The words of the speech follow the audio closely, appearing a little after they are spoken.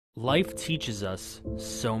Life teaches us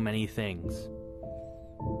so many things.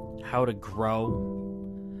 How to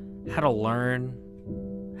grow, how to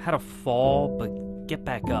learn, how to fall but get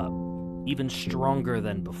back up, even stronger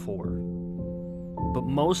than before. But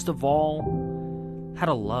most of all, how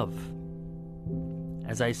to love.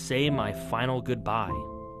 As I say my final goodbye,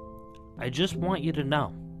 I just want you to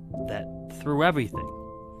know that through everything,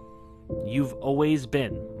 you've always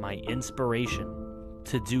been my inspiration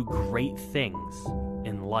to do great things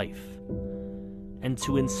in life and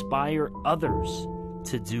to inspire others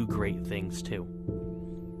to do great things too.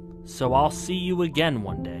 So I'll see you again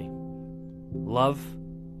one day. Love,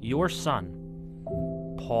 your son,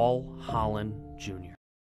 Paul Holland Jr.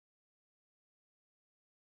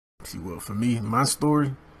 See, well, for me, my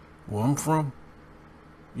story, where I'm from,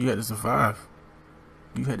 you had to survive.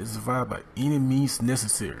 You had to survive by any means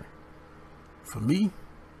necessary. For me,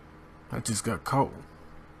 I just got caught.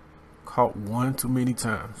 Caught one too many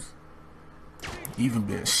times. Even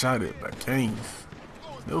being shot at by gangs.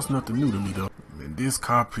 That was nothing new to me though. And this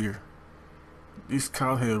cop here, this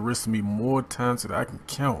cop had arrested me more times than I can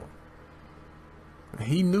count. And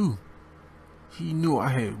he knew I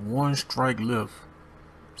had one strike left.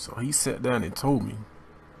 So he sat down and told me,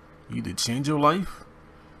 either change your life,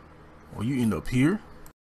 or you end up here,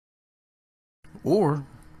 or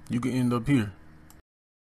you can end up here.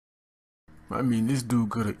 I mean, this dude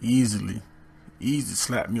could have easily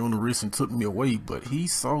slapped me on the wrist and took me away, but he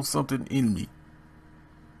saw something in me.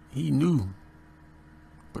 He knew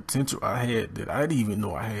potential I had that I didn't even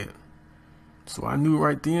know I had. So I knew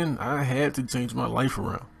right then I had to change my life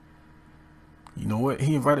around. You know what?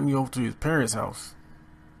 He invited me over to his parents' house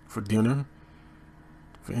for dinner,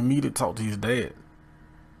 for me to talk to his dad.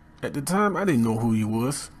 At the time, I didn't know who he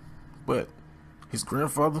was, but his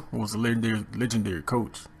grandfather was a legendary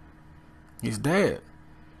coach. His dad,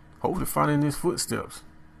 hopefully following his footsteps.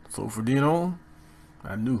 So from then on,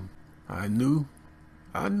 I knew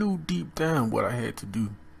deep down what I had to do. You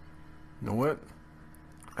know what?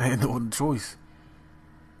 I had no other choice.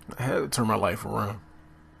 I had to turn my life around.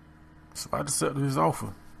 So I accepted his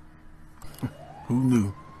offer. Who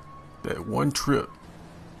knew that one trip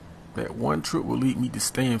would lead me to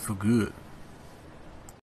stand for good?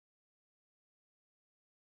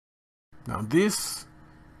 Now this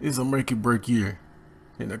is a make or break year.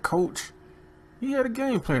 And the coach, he had a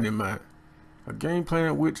game plan in mind. A game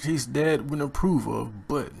plan which his dad wouldn't approve of,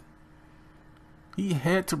 but he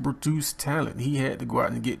had to produce talent. He had to go out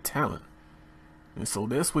and get talent. And so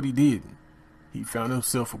that's what he did. He found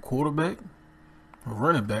himself a quarterback, a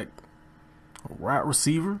running back, a wide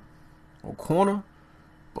receiver, a corner,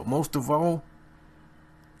 but most of all,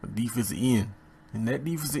 a defensive end. And that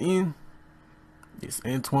defensive end is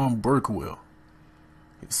Antwan Burkwell.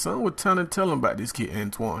 His son was trying to tell him about this kid,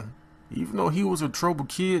 Antwan. Even though he was a troubled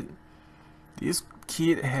kid, this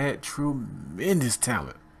kid had tremendous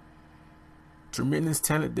talent. Tremendous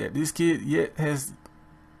talent that this kid has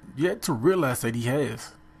yet to realize that he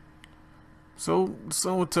has. So the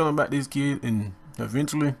son was telling him about this kid, and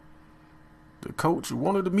eventually the coach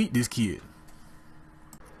wanted to meet this kid.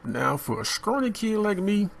 Now, for a scrawny kid like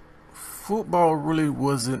me, football really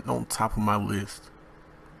wasn't on top of my list.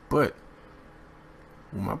 But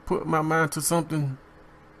when I put my mind to something,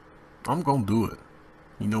 I'm gonna do it.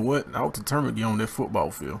 You know what? I was determined to get on that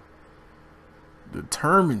football field.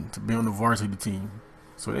 Determined to be on the varsity team.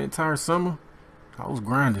 So the entire summer, I was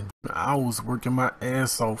grinding. I was working my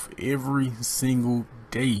ass off every single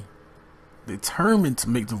day. Determined to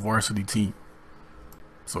make the varsity team.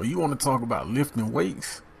 So you want to talk about lifting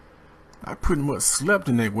weights? I pretty much slept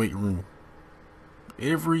in that weight room.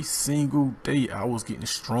 Every single day I was getting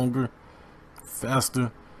stronger,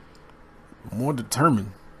 faster, more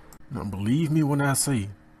determined. Now believe me when I say,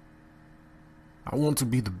 I want to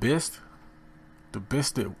be the best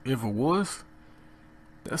that ever was.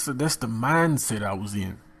 That's the mindset I was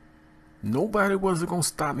in. Nobody wasn't gonna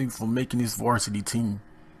stop me from making this varsity team.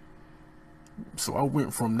 So I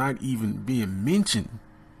went from not even being mentioned,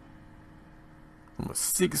 from a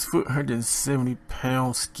 6 foot,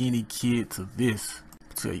 170-pound skinny kid to this,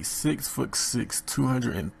 to a 6'6",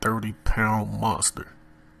 230-pound monster.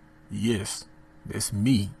 Yes, that's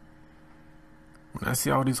me. When I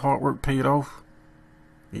see all this hard work paid off,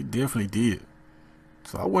 it definitely did.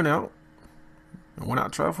 So I went out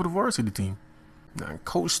and tried for the varsity team. Now,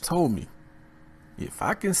 coach told me, if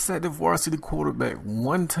I can set the varsity quarterback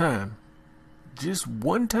one time, just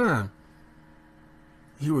one time,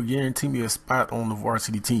 he would guarantee me a spot on the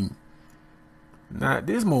varsity team. Now, at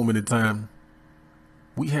this moment in time,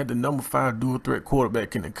 we had the number 5 dual threat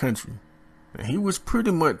quarterback in the country. And he was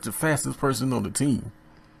pretty much the fastest person on the team.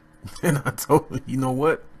 And I told him, you know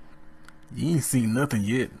what? You ain't seen nothing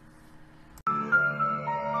yet.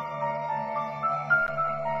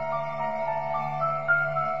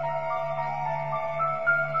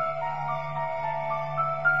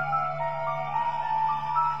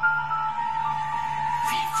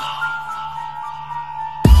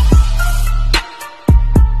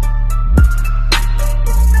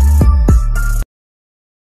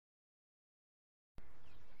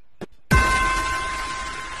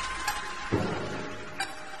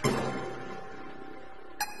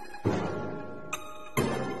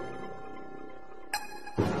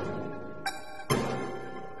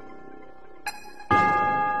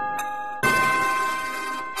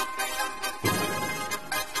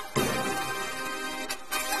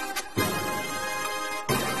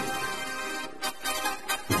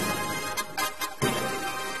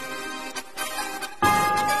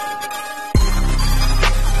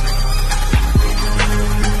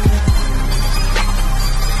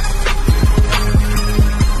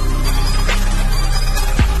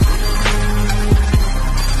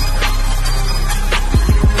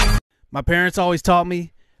 My parents always taught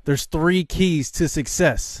me there's 3 keys to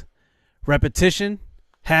success: repetition,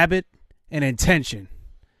 habit, and intention.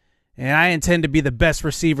 And I intend to be the best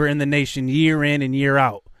receiver in the nation year in and year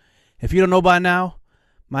out. If you don't know by now,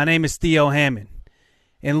 my name is Theo Hammond.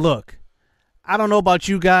 And look, I don't know about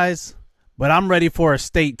you guys, but I'm ready for a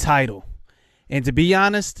state title. And to be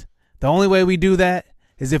honest, the only way we do that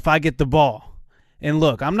is if I get the ball. And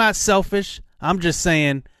look, I'm not selfish. I'm just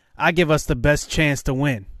saying I give us the best chance to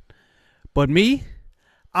win. But me,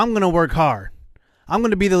 I'm going to work hard. I'm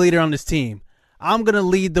going to be the leader on this team. I'm going to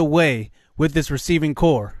lead the way with this receiving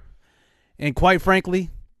core. And quite frankly,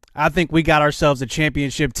 I think we got ourselves a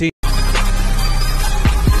championship team.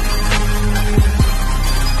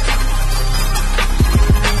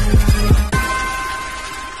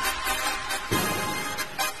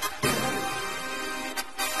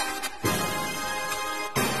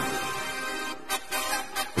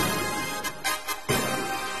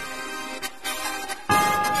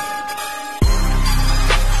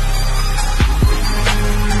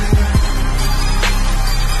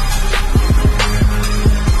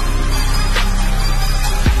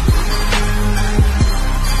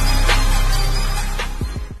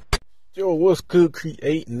 Yo, what's good,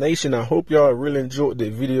 Create Nation? I hope y'all really enjoyed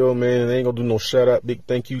that video, man. I ain't gonna do no shout out. Big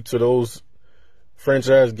thank you to those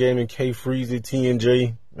Franchise Gaming, K Freezy,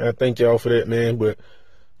 TNJ. I thank y'all for that, man. But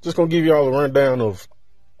just gonna give y'all a rundown of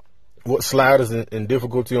what sliders and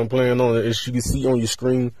difficulty I'm playing on, as you can see on your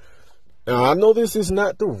screen. Now, I know this is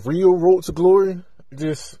not the real road to glory.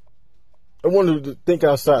 I wanted to think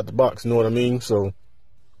outside the box, you know what I mean? So,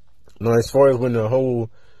 as far as when the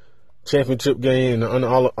whole championship game and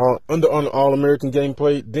under All-American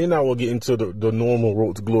gameplay, then I will get into the normal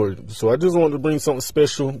road to glory. So I just wanted to bring something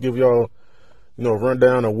special, give y'all, a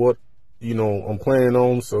rundown of what, I'm playing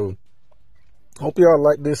on. So hope y'all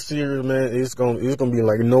like this series, man. It's gonna be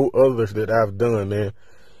like no others that I've done, man.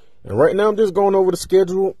 And right now I'm just going over the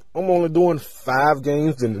schedule. I'm only doing 5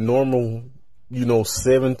 games in the normal,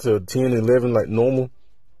 7 to 10, 11 like normal.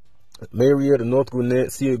 Marietta, North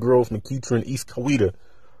Gwinnett, Cedar Grove, McEachern, and East Coweta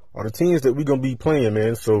are the teams that we're going to be playing,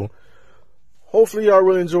 man. So hopefully y'all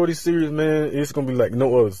really enjoy this series, man. It's going to be like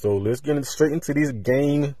no other. So let's get straight into this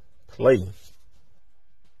game play.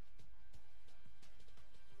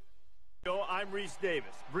 I'm Reese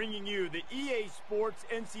Davis, bringing you the EA Sports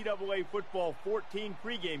NCAA Football 14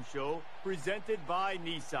 pregame show presented by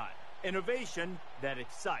Ncaa. Innovation that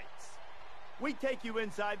excites. We take you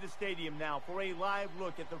inside the stadium now for a live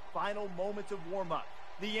look at the final moments of warm-up.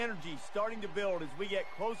 The energy starting to build as we get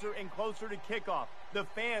closer and closer to kickoff. The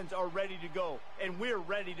fans are ready to go, and we're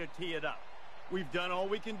ready to tee it up. We've done all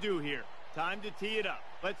we can do here. Time to tee it up.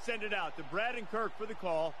 Let's send it out to Brad and Kirk for the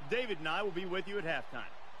call. David and I will be with you at halftime.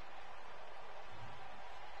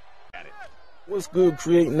 What's good,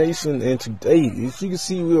 Create Nation? And today, as you can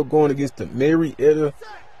see, we are going against the Marietta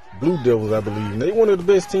Blue Devils, I believe. And they're one of the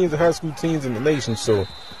best teams, the high school teams in the nation. So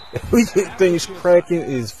if we get things cracking,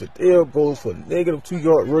 is Fidel goes for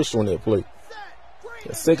 -2-yard rush on that play.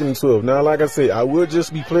 That's 2nd and 12. Now, like I said, I will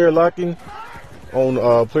just be player locking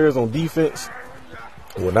on players on defense.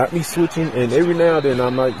 I will not be switching, and every now and then I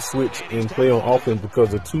might switch and play on offense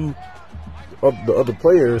because the 2 of the other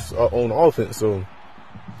players are on offense. So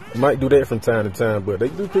I might do that from time to time, but they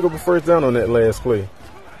do pick up a first down on that last play.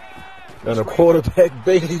 And the quarterback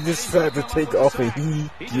Bailey decides to take off, and he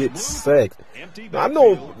gets sacked. Now, I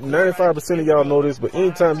know 95% of y'all know this, but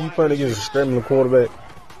anytime you playing against a scrambling quarterback,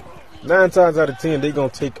 9 times out of 10, they're going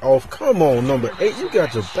to take off. Come on, number 8. You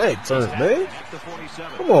got your back turned, man.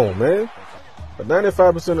 Come on, man. But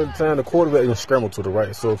 95% of the time, the quarterback can scramble to the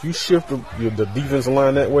right. So if you shift the defensive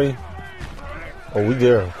line that way, oh, we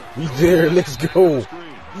there. We there. Let's go.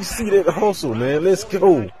 You see that hustle, man. Let's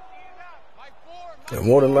go. And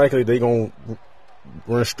more than likely, they going to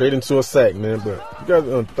run straight into a sack, man. But you guys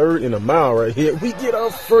on 3rd and a mile right here. We get our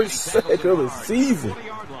first sack of the season.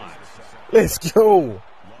 Let's go.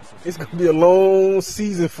 It's going to be a long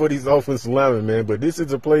season for these offensive linemen, man. But this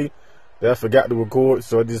is a play that I forgot to record,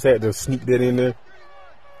 so I just had to sneak that in there.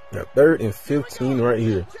 Now, 3rd and 15 right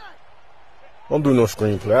here. Don't do no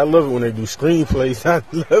screenplay. I love it when they do screenplays. I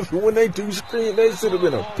love it when they do screen. That should have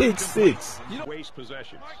been a pick 6.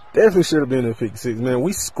 Definitely should have been a pick 6, man.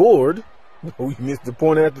 We scored. We missed the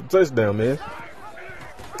point after the touchdown, man.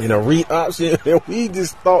 In a read option, and we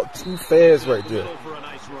just thought too fast right there.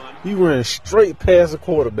 He ran straight past the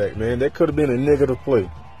quarterback, man. That could have been a negative play.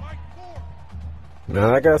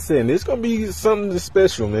 Now, like I said, it's going to be something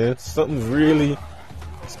special, man. Something really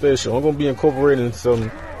special. I'm going to be incorporating some,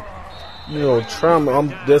 you know, trauma.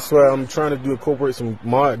 That's why I'm trying to incorporate some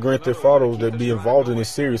mod Grand Theft Autos that be involved in this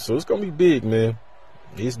series. So it's going to be big, man.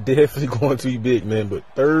 It's definitely going to be big, man. But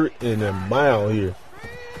 3rd and a mile here.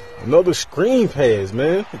 Another screen pass,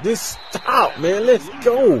 man. Just stop, man. Let's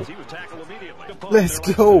go. Let's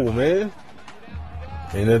go, man.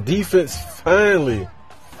 And the defense finally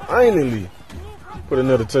put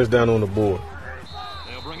another touchdown on the board.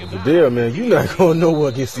 But there, man, you're not going to know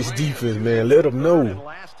against this defense, man. Let them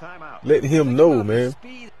know. Let him know, man.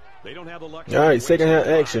 All right, second half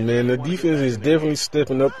action, man. The defense is definitely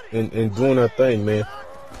stepping up and doing their thing, man.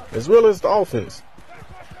 As well as the offense.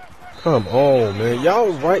 Come on, man.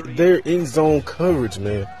 Y'all right there in zone coverage,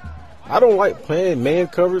 man. I don't like playing man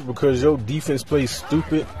coverage because your defense plays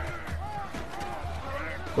stupid.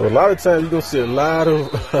 But a lot of times you're going to see a lot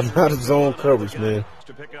of zone coverage, man.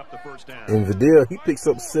 And Vidal, he picks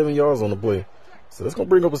up 7 yards on the play. So that's going to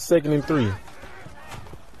bring up a 2nd and 3.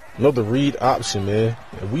 Another read option, man.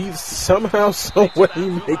 And we somehow, someway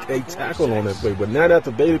make a tackle on that play. But not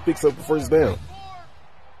after Bailey picks up the first down.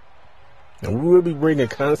 And we will be bringing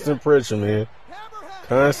constant pressure, man.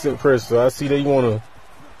 Constant pressure. So I see they want to.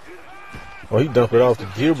 Oh, he dumped it off to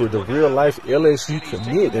Gilbert, the real-life LSU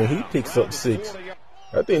commit, and he picks up 6.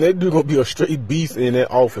 I think that dude going to be a straight beast in that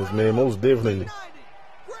offense, man. Most definitely.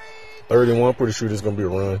 3rd and 1, pretty sure this is going to be a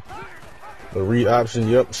run. The read option,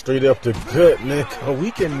 yep, straight up the gut, man.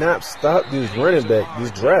 We cannot stop this running back,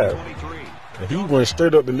 this drive. And he went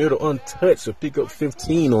straight up the middle untouched to pick up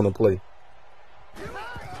 15 on the play.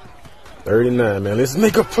 39, man. Let's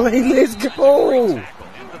make a play. Let's go.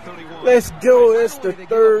 Let's go. That's the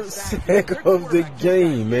 3rd sack of the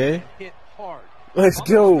game, man. Let's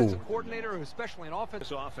go.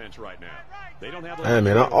 Hey,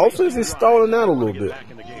 man, our offense is stalling out a little bit.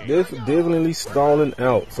 Definitely stalling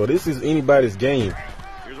out. So this is anybody's game.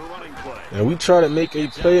 And we try to make a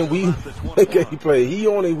play, and we make a play.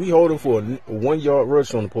 We hold him for a 1-yard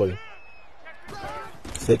rush on the play.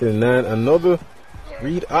 2nd and 9. Another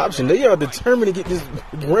read option. They are determined to get this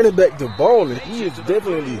running back the ball, and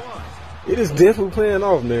it is definitely playing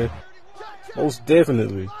off, man. Most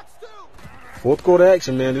definitely. 4th quarter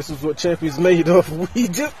action, man. This is what champions made of. We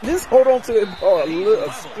just hold on to that ball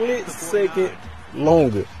a split second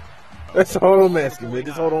longer. That's all I'm asking, man.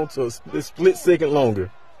 Just hold on to a split second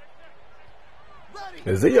longer.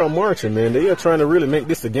 As they are marching, man, they are trying to really make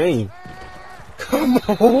this a game. Come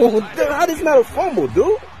on. How is not a fumble,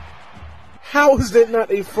 dude? How is that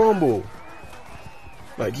not a fumble?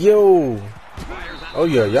 Like, yo. Oh,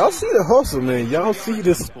 yeah. Y'all see the hustle, man. Y'all see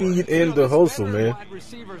the speed and the hustle, man.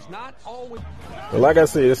 But like I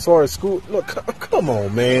said, as far as school, look, come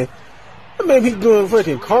on, man. That man be doing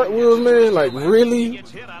fucking cartwheels, man. Like, really?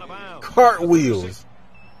 Cartwheels.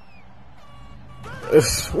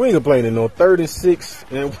 We ain't complaining, no. 3rd and 6.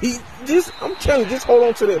 And I'm telling you, just hold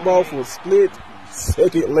on to that ball for a split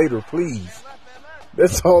second later, please.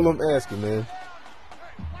 That's all I'm asking, man.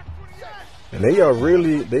 And they are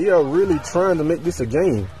really trying to make this a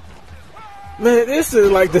game. Man, this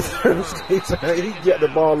is like the third straight time he got the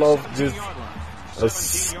ball off just a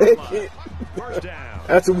second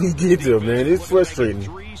after we get there, man. It's frustrating.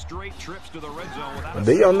 And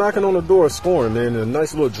they are knocking on the door scoring, man. A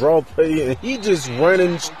nice little draw play, and he just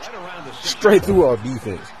running straight through our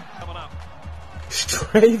defense.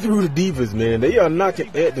 Straight through the defense, man. They are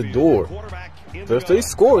knocking at the door. So if they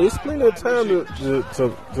score, it's plenty of time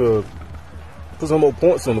to put some more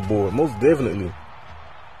points on the board. Most definitely.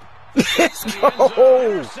 Let's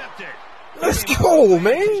go. Let's go,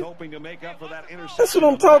 man. That's what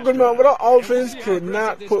I'm talking about. But our offense could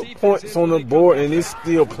not put points on the board, and there's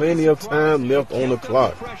still plenty of time left on the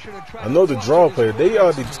clock. Another draw play. They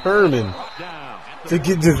are determined to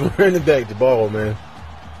get this running back the ball, man.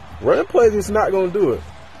 Running plays is not going to do it.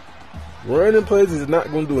 Running plays is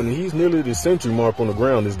not going to do it. And he's nearly the century mark on the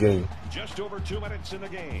ground this game. Just over 2 minutes in the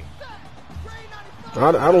game.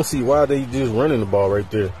 I don't see why they just running the ball right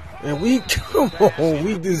there. And we, come on,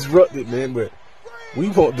 we disrupted, man. But we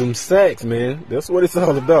want them sacks, man. That's what it's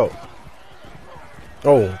all about.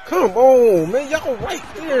 Oh, come on, man. Y'all right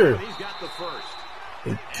there. He's got the first.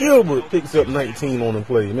 And Gilbert picks up 19 on the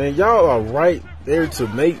play, man. Y'all are right there to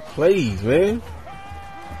make plays, man.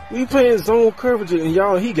 We playing zone coverage, and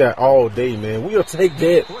y'all, he got all day, man. We'll take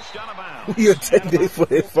that. We'll take that for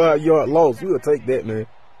that 5-yard loss. We'll take that, man.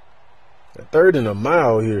 A 3rd and a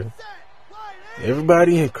mile here.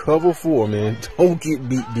 Everybody in cover 4, man. Don't get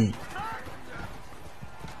beat deep.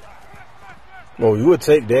 Oh, you will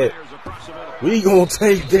take that. We gonna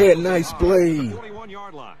take that. Nice play.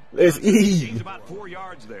 Let's eat. All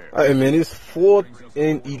right, man, it's 4th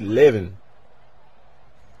and 11.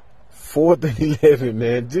 4th and 11,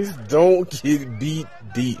 man. Just don't get beat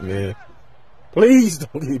deep, man. Please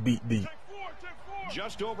don't get beat deep.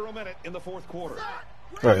 Just over a minute in the 4th quarter.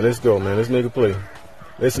 All right, let's go, man. Let's make a play.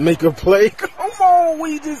 Let's make a play. Come on,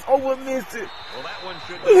 we just over-missed it. Well, that one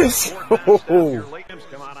should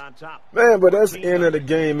come out on top. Man, but that's the end of the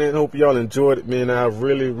game, man. Hope y'all enjoyed it, man. I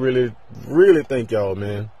really, really, really thank y'all,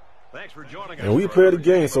 man. Thanks for joining us. And we played the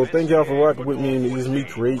game, so thank y'all for rocking with me. And it's me,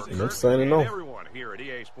 Create, and I'm signing off. Everyone here at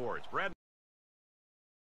EA Sports.